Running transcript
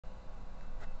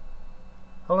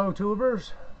Hello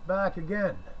tubers, back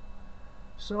again.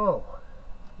 So,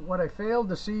 what I failed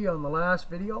to see on the last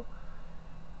video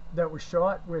that was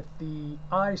shot with the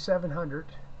i700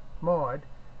 mod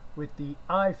with the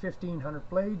i1500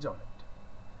 blades on it.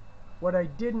 What I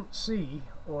didn't see,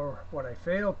 or what I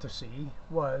failed to see,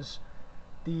 was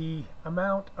the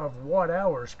amount of watt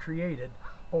hours created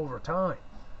over time.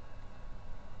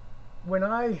 When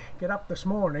I get up this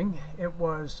morning, it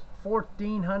was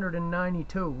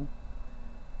 1492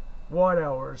 watt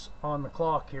hours on the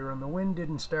clock here, and the wind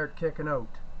didn't start kicking out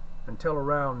until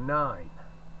around 9.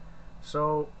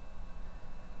 So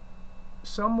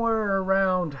somewhere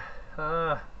around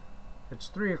it's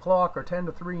 3 o'clock or 10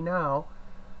 to 3 now,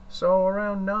 so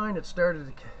around 9 it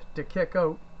started to kick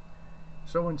out.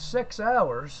 So in 6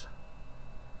 hours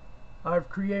I've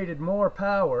created more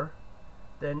power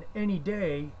than any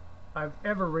day I've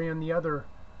ever ran the other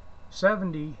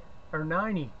 70 or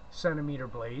 90 centimeter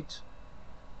blades.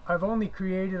 I've only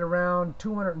created around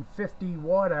 250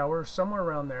 watt hours, somewhere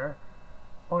around there,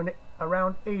 on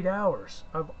around 8 hours.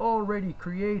 I've already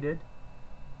created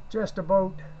just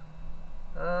about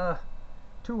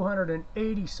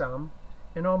 280 some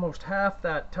in almost half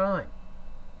that time.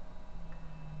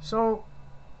 So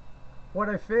what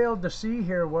I failed to see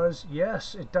here was,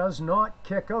 yes, it does not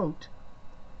kick out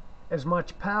as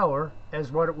much power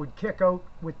as what it would kick out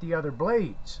with the other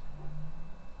blades.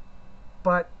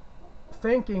 But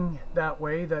thinking that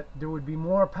way, that there would be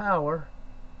more power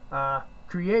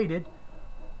created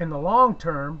in the long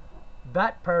term,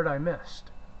 that part I missed.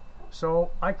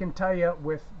 So I can tell you,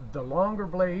 with the longer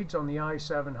blades on the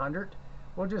i700,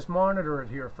 we'll just monitor it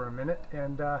here for a minute,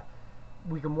 and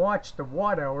we can watch the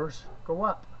watt hours go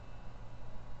up.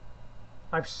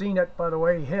 I've seen it, by the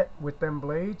way, hit with them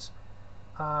blades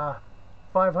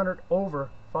 500 over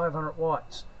 500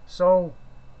 watts. So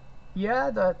yeah,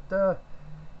 that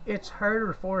it's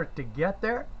harder for it to get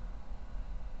there,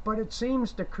 but it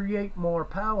seems to create more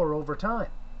power over time.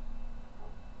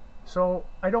 So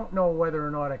I don't know whether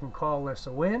or not I can call this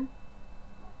a win,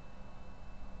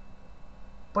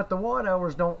 but the watt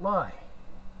hours don't lie.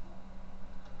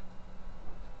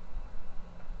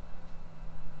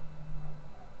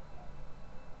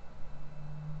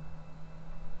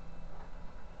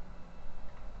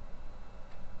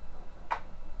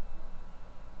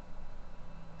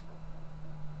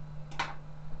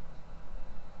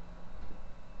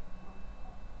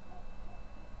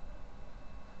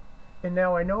 And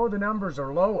now I know the numbers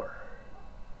are lower,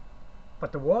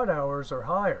 but the watt hours are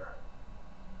higher.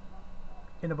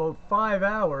 In about 5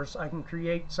 hours, I can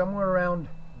create somewhere around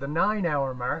the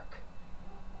 9-hour mark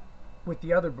with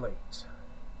the other blades.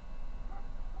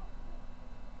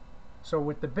 So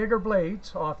with the bigger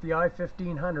blades off the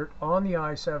i1500 on the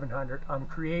i700, I'm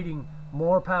creating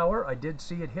more power. I did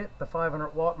see it hit the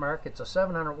 500 watt mark. It's a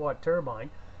 700 watt turbine.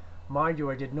 Mind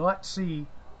you, I did not see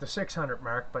the 600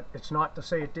 mark, but it's not to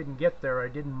say it didn't get there. I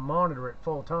didn't monitor it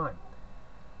full time.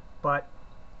 But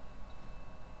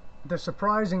the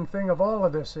surprising thing of all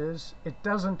of this is it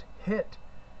doesn't hit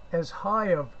as high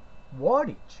of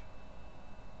wattage,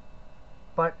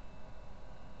 but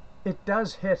it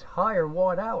does hit higher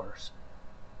watt hours.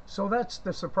 So that's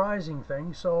the surprising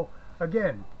thing. So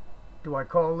again, do I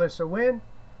call this a win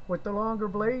with the longer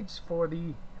blades for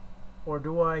the, or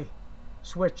do I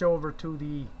switch over to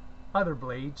the other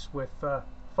blades with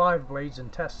 5 blades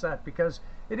and test that? Because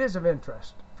it is of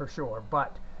interest for sure,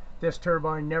 but this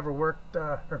turbine never worked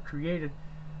or created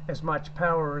as much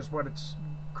power as what it's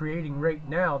creating right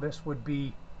now. This would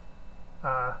be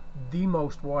the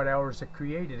most watt hours it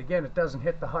created. Again, it doesn't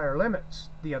hit the higher limits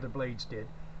the other blades did,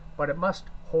 but it must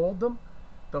hold them,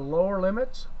 the lower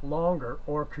limits, longer,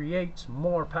 or creates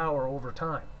more power over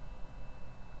time.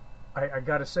 I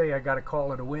gotta say, I gotta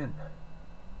call it a win.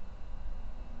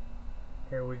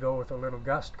 Here we go with a little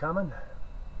gust coming.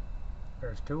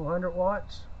 There's 200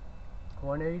 watts,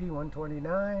 180,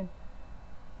 129.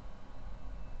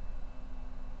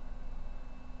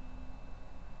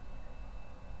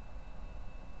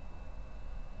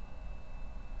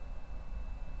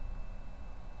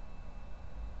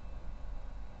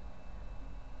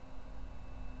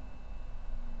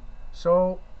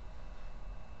 So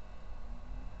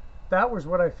that was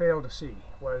what I failed to see,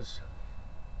 was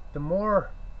the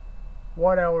more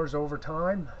watt hours over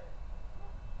time,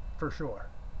 for sure.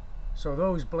 So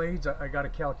those blades, I got to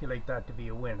calculate that to be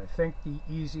a win. I think the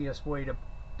easiest way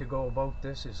to go about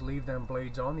this is leave them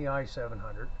blades on the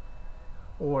i700,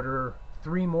 order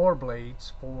 3 more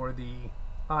blades for the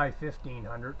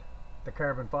i1500, the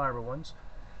carbon fiber ones,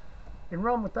 and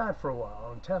run with that for a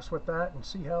while and test with that and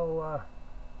see how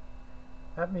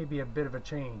that may be a bit of a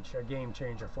change, a game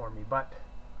changer for me. But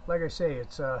like I say,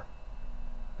 it's I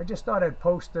just thought I'd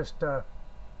post this to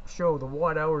show the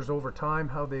watt hours over time,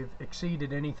 how they've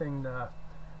exceeded anything the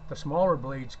smaller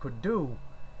blades could do,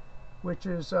 which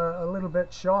is a little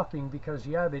bit shocking because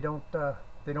yeah, they don't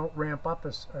ramp up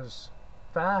as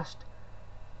fast,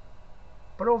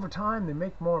 but over time they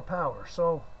make more power.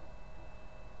 So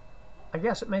I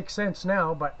guess it makes sense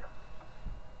now, but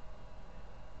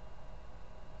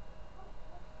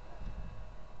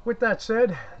with that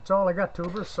said, that's all I got,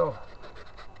 tubers. So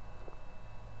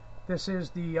this is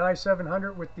the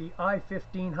i700 with the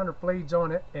i1500 blades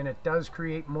on it, and it does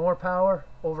create more power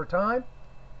over time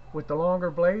with the longer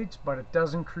blades, but it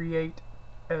doesn't create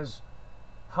as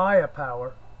high a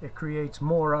power. It creates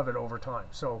more of it over time.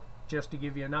 So just to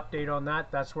give you an update on that,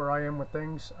 that's where I am with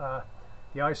things.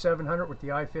 The i700 with the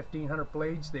i1500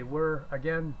 blades, they were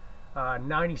again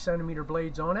 90 centimeter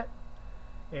blades on it,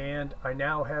 and I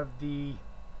now have the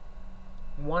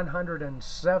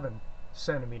 107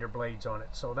 centimeter blades on it.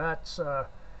 So that's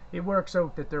it works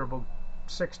out that they're about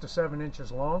 6 to 7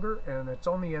 inches longer, and it's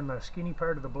only in the skinny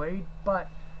part of the blade, but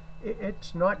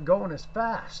it's not going as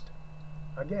fast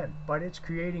again, but it's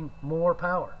creating more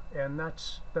power, and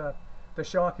that's the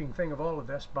shocking thing of all of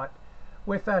this. But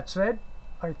with that said,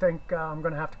 I think I'm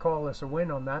going to have to call this a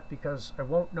win on that, because I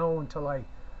won't know until I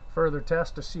further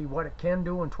test to see what it can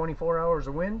do in 24 hours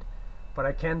of wind. But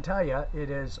I can tell you it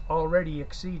has already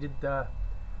exceeded the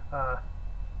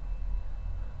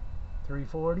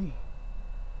 340.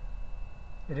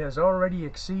 It has already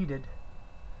exceeded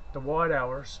the watt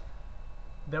hours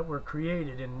that were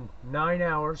created in 9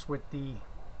 hours with the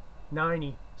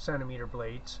 90 centimeter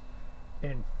blades,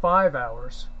 in 5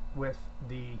 hours with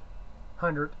the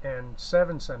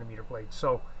 107 centimeter blades.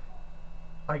 So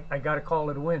I got to call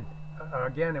it a win.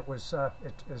 Again, it's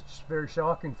just very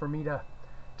shocking for me to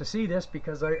see this,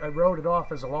 because I wrote it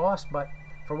off as a loss, but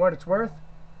for what it's worth,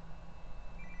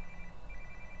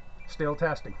 still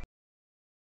testing.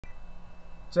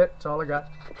 That's it. That's all I got.